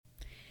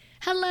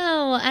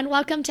Hello, and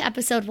welcome to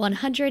episode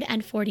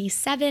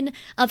 147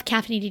 of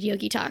Caffeinated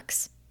Yogi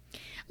Talks.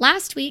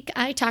 Last week,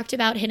 I talked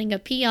about hitting a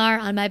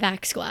PR on my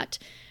back squat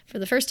for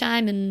the first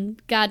time in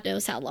God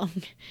knows how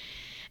long.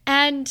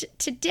 And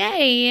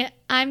today,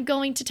 I'm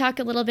going to talk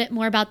a little bit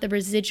more about the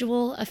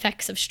residual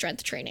effects of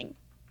strength training.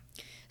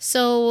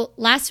 So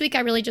last week, I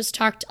really just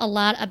talked a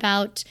lot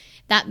about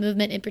that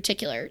movement in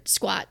particular,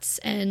 squats,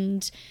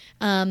 and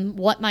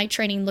what my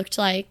training looked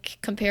like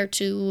compared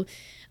to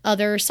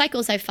other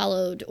cycles I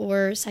followed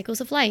or cycles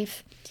of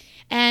life.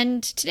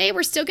 And today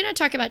we're still going to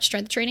talk about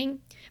strength training,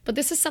 but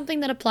this is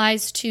something that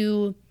applies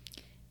to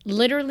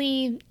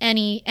literally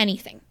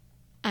anything.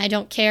 I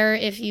don't care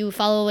if you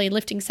follow a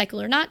lifting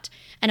cycle or not.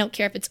 I don't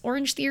care if it's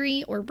Orange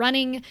Theory or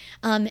running,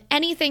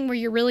 anything where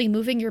you're really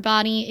moving your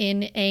body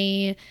in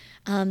a,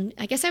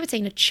 I guess I would say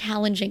in a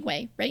challenging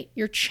way, right?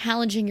 You're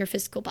challenging your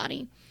physical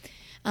body.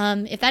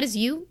 If that is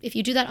you, if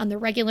you do that on the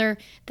regular,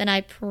 then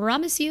I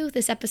promise you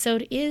this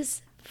episode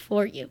is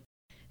for you.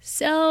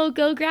 So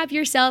go grab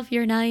yourself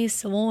your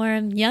nice,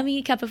 warm,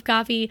 yummy cup of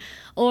coffee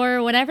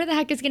or whatever the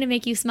heck is going to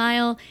make you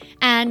smile,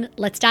 and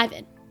let's dive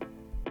in.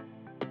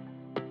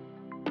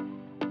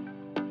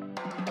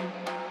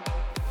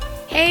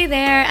 Hey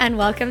there, and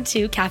welcome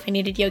to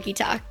Caffeinated Yogi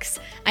Talks.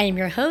 I am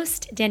your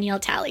host, Danielle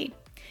Talley.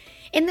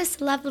 In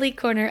this lovely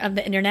corner of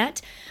the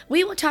internet,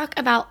 we will talk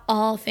about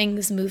all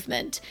things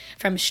movement,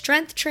 from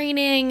strength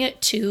training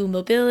to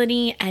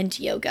mobility and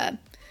yoga.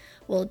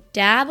 We'll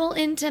dabble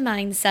into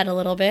mindset a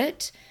little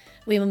bit.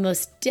 We will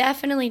most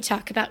definitely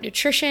talk about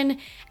nutrition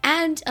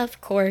and,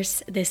 of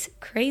course, this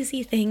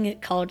crazy thing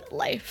called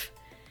life.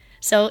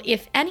 So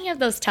if any of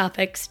those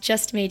topics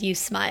just made you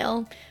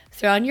smile,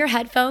 throw on your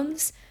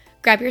headphones,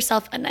 grab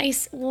yourself a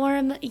nice,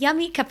 warm,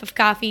 yummy cup of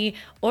coffee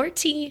or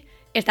tea,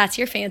 if that's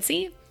your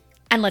fancy,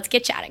 and let's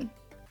get chatting.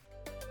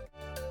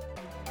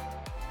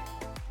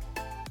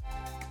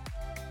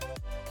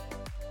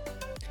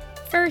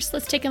 First,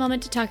 let's take a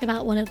moment to talk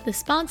about one of the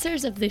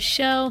sponsors of this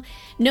show,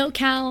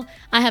 NoCal.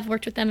 I have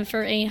worked with them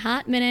for a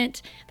hot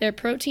minute. Their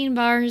protein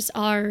bars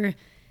are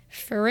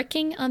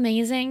freaking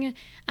amazing.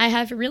 I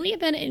have really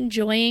been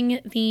enjoying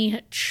the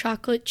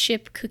chocolate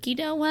chip cookie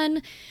dough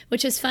one,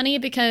 which is funny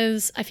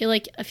because I feel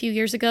like a few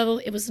years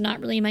ago it was not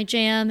really my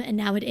jam, and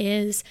now it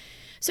is.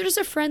 So just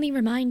a friendly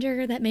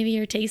reminder that maybe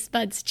your taste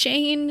buds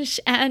change.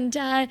 And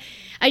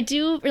I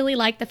do really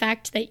like the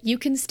fact that you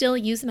can still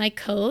use my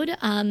code,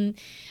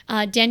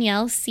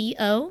 Danielle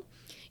CO.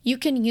 You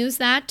can use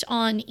that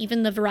on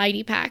even the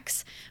variety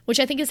packs, which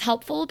I think is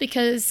helpful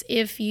because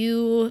if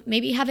you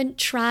maybe haven't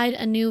tried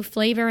a new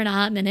flavor in a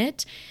hot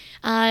minute,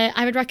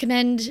 I would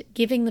recommend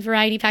giving the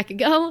variety pack a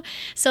go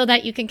so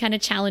that you can kind of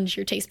challenge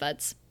your taste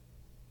buds.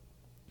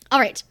 All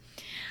right.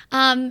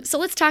 So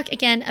let's talk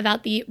again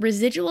about the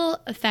residual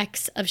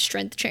effects of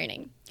strength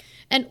training.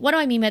 And what do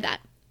I mean by that?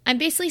 I'm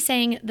basically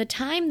saying the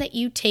time that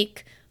you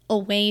take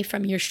away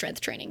from your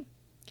strength training.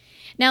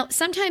 Now,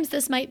 sometimes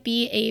this might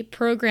be a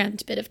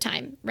programmed bit of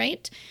time,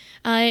 right?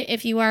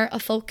 If you are a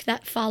folk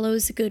that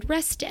follows a good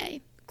rest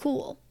day,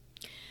 cool.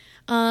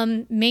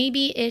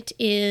 Maybe it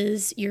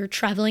is you're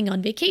traveling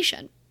on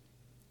vacation.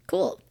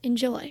 Cool,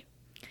 enjoy.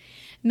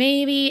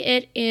 Maybe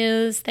it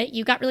is that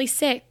you got really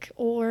sick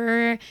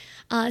or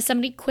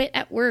somebody quit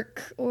at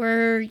work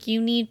or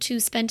you need to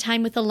spend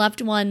time with a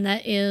loved one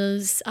that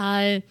is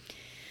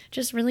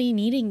just really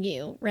needing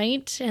you,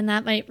 right? And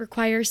that might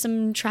require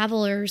some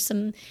travel or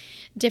some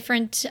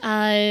different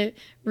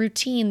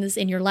routines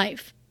in your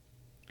life.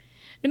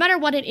 No matter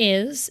what it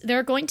is, there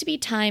are going to be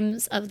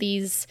times of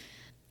these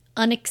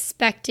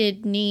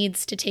unexpected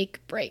needs to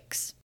take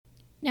breaks.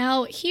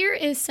 Now, here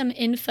is some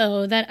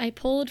info that I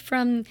pulled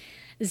from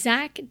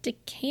Zach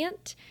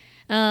DeCant.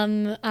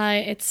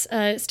 It's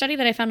a study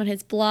that I found on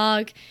his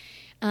blog.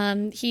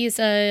 He's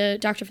a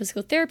doctor of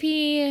physical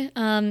therapy.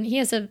 He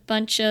has a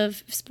bunch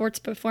of sports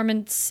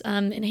performance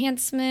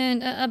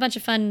enhancement, a bunch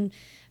of fun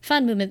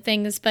movement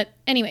things. But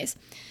anyways,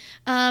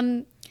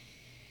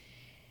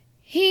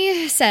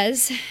 he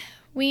says,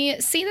 we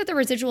see that the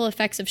residual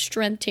effects of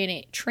strength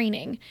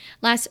training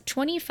last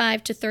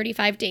 25 to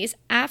 35 days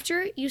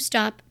after you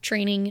stop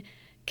training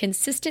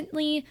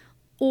consistently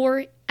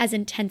or as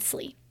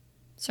intensely.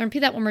 So I'll repeat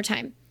that one more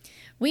time.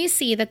 We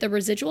see that the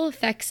residual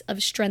effects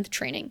of strength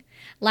training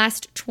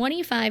last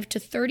 25 to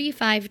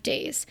 35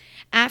 days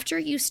after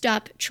you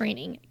stop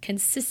training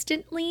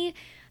consistently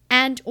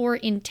and or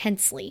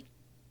intensely.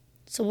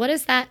 So what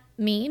does that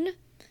mean?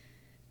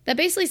 That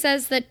basically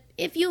says that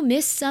if you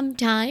miss some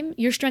time,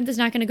 your strength is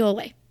not going to go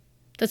away.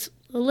 That's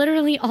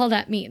literally all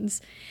that means.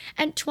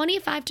 And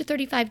 25 to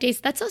 35 days,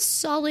 that's a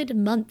solid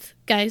month,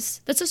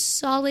 guys. That's a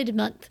solid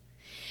month.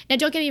 Now,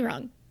 don't get me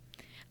wrong.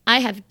 I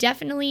have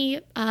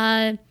definitely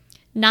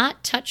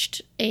not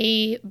touched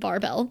a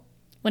barbell.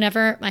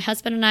 Whenever my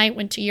husband and I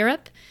went to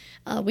Europe,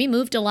 we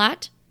moved a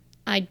lot.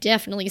 I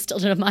definitely still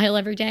did a mile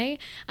every day.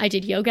 I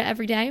did yoga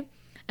every day.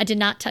 I did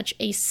not touch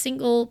a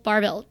single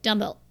barbell,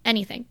 dumbbell,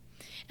 anything.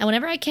 And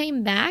whenever I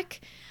came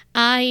back,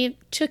 I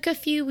took a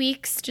few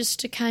weeks just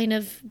to kind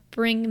of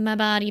bring my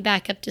body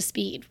back up to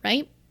speed,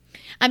 right?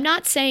 I'm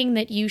not saying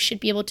that you should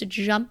be able to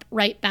jump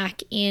right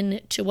back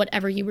into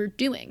whatever you were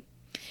doing.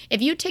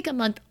 If you take a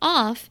month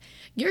off,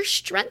 your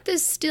strength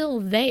is still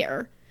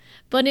there.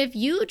 But if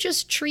you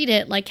just treat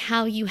it like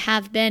how you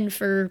have been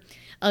for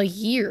a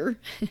year,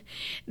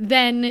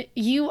 then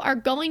you are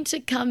going to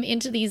come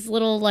into these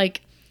little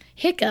like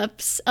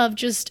hiccups of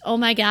just, oh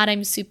my God,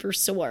 I'm super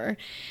sore.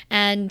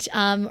 And,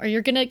 or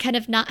you're going to kind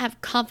of not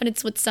have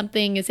confidence with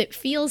something as it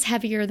feels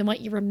heavier than what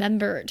you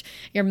remembered.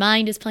 Your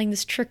mind is playing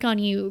this trick on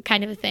you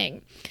kind of a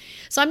thing.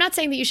 So I'm not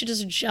saying that you should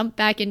just jump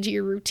back into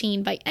your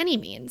routine by any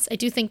means. I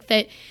do think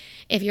that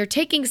if you're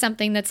taking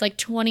something that's like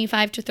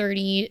 25 to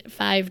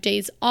 35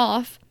 days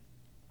off,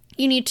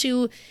 you need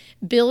to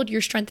build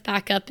your strength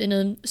back up in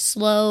a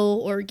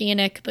slow,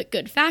 organic, but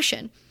good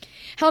fashion.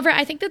 However,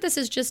 I think that this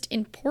is just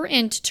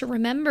important to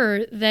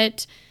remember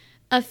that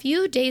a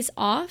few days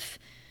off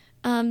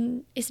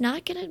is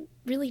not going to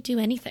really do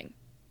anything.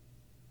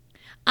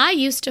 I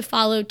used to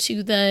follow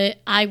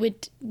I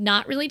would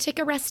not really take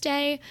a rest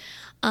day.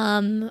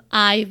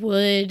 I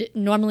would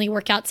normally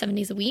work out 7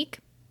 days a week.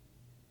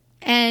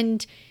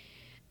 And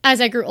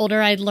as I grew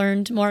older, I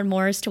learned more and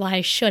more as to why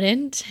I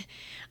shouldn't.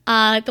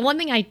 The one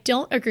thing I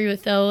don't agree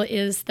with, though,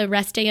 is the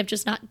rest day of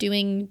just not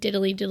doing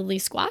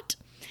diddly squat.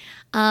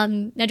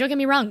 Now, don't get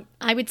me wrong.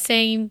 I would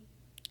say,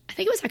 I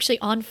think it was actually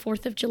on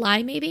 4th of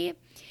July, maybe,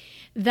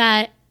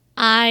 that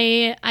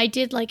I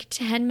did like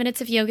 10 minutes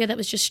of yoga that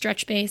was just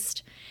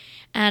stretch-based.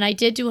 And I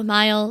did do a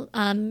mile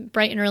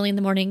bright and early in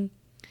the morning.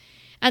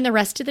 And the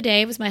rest of the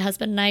day was my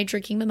husband and I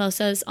drinking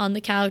mimosas on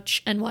the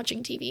couch and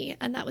watching TV.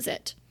 And that was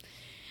it.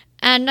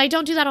 And I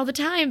don't do that all the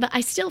time, but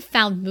I still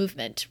found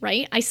movement,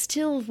 right? I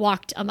still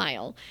walked a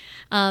mile.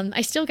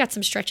 I still got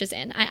some stretches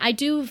in. I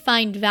do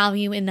find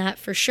value in that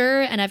for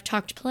sure. And I've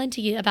talked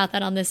plenty about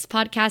that on this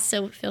podcast.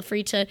 So feel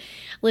free to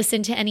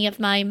listen to any of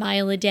my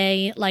mile a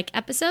day like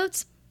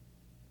episodes.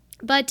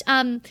 But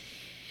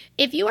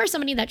if you are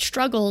somebody that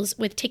struggles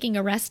with taking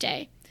a rest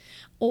day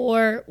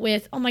or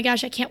with, oh my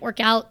gosh, I can't work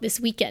out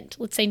this weekend.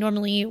 Let's say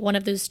normally one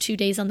of those 2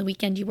 days on the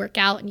weekend you work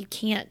out and you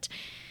can't.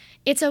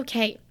 It's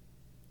okay.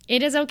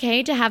 It is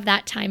okay to have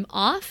that time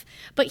off,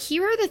 but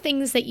here are the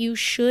things that you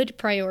should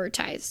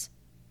prioritize.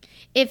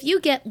 If you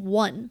get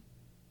one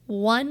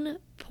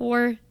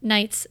poor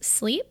night's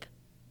sleep,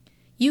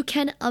 you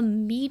can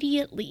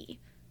immediately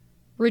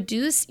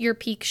reduce your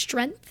peak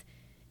strength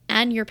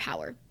and your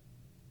power.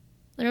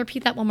 Let me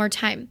repeat that one more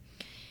time.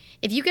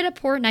 If you get a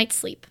poor night's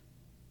sleep,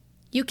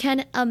 you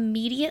can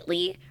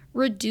immediately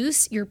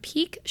reduce your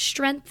peak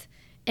strength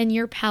and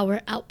your power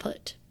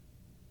output.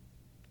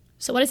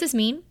 So what does this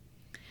mean?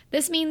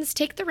 This means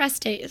take the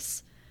rest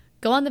days,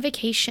 go on the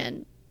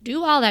vacation,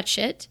 do all that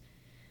shit,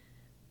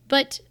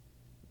 but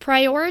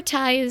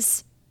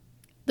prioritize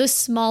the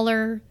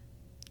smaller,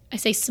 I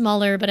say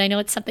smaller, but I know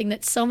it's something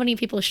that so many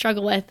people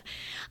struggle with,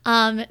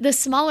 the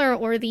smaller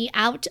or the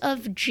out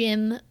of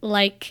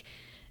gym-like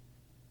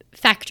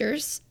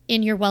factors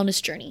in your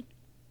wellness journey.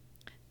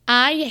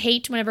 I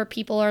hate whenever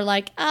people are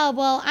like, oh,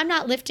 well, I'm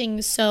not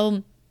lifting,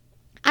 so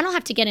I don't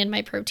have to get in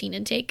my protein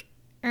intake.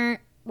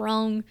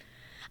 Wrong.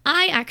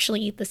 I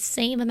actually eat the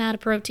same amount of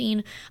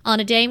protein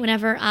on a day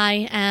whenever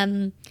I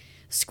am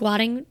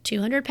squatting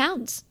 200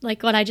 pounds,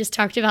 like what I just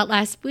talked about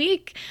last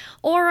week,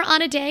 or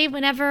on a day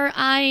whenever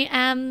I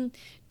am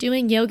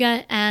doing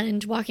yoga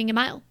and walking a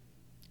mile.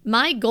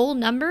 My goal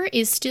number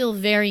is still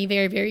very,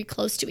 very, very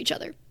close to each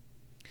other.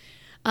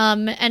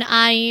 And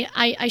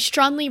I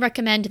strongly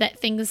recommend that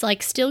things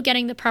like still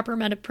getting the proper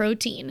amount of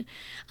protein,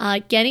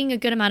 getting a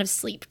good amount of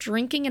sleep,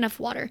 drinking enough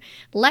water,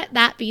 let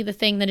that be the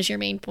thing that is your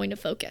main point of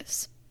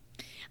focus.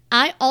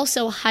 I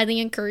also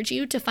highly encourage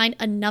you to find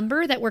a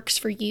number that works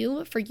for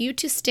you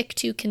to stick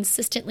to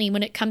consistently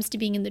when it comes to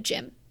being in the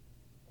gym.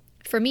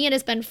 For me, it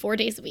has been 4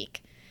 days a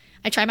week.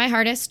 I try my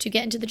hardest to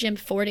get into the gym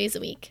 4 days a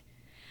week.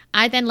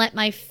 I then let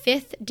my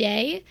 5th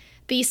day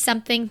be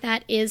something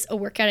that is a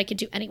workout I could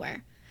do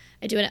anywhere.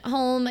 I do it at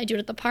home, I do it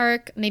at the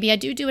park, maybe I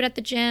do it at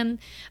the gym,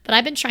 but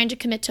I've been trying to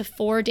commit to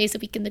 4 days a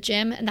week in the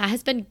gym, and that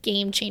has been a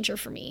game changer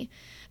for me.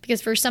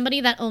 Because for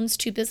somebody that owns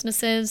 2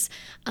 businesses,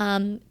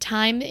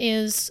 time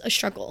is a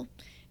struggle.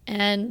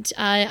 And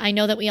I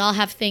know that we all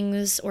have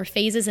things or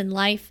phases in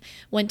life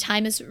when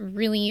time is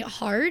really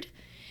hard.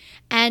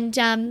 And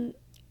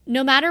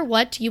no matter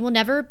what, you will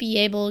never be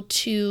able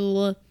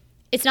to,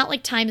 it's not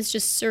like time is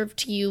just served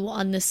to you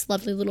on this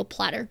lovely little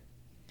platter.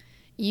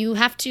 You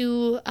have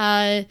to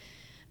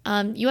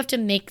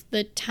make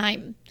the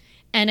time.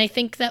 And I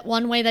think that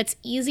one way that's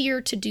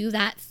easier to do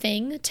that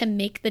thing, to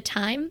make the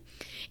time,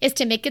 is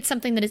to make it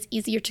something that is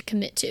easier to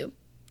commit to.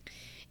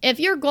 If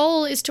your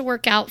goal is to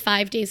work out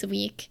 5 days a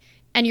week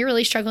and you're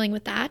really struggling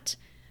with that,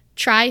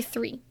 try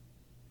 3.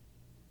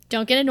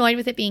 Don't get annoyed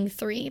with it being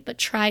 3, but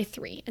try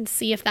 3 and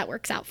see if that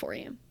works out for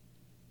you.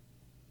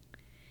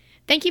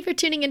 Thank you for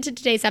tuning into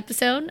today's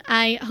episode.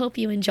 I hope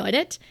you enjoyed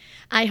it.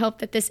 I hope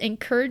that this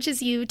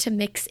encourages you to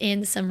mix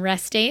in some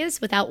rest days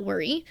without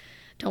worry.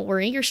 Don't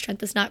worry, your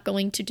strength is not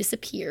going to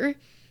disappear.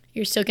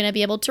 You're still going to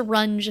be able to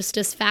run just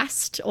as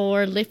fast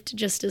or lift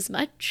just as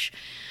much.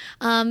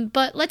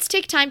 But let's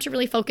take time to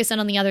really focus in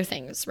on the other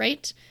things,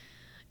 right?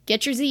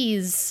 Get your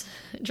Z's,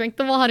 drink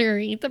the water,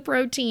 eat the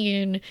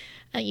protein.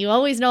 You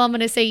always know I'm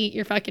going to say eat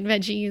your fucking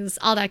veggies,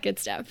 all that good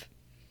stuff.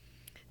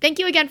 Thank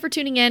you again for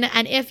tuning in.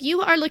 And if you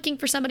are looking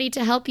for somebody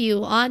to help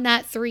you on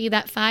that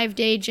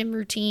 5-day gym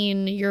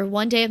routine, your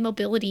 1 day of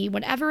mobility,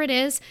 whatever it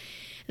is,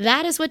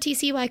 that is what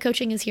TCUI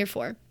coaching is here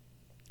for.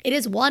 It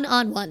is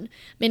one-on-one,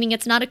 meaning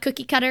it's not a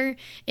cookie cutter.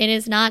 It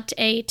is not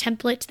a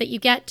template that you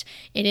get.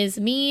 It is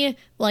me.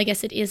 Well, I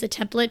guess it is a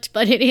template,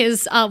 but it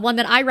is one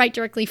that I write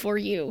directly for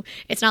you.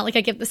 It's not like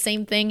I give the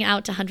same thing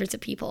out to hundreds of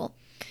people.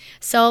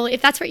 So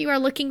if that's what you are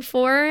looking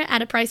for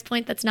at a price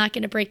point that's not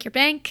going to break your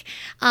bank,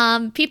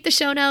 peep the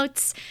show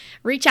notes.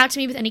 Reach out to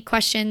me with any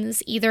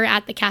questions, either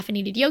at the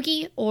Caffeinated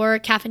Yogi or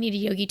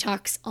Caffeinated Yogi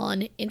Talks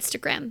on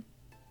Instagram.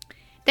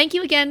 Thank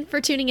you again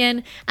for tuning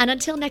in, and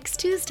until next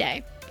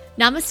Tuesday,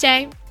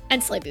 namaste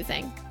and slay boo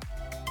thing.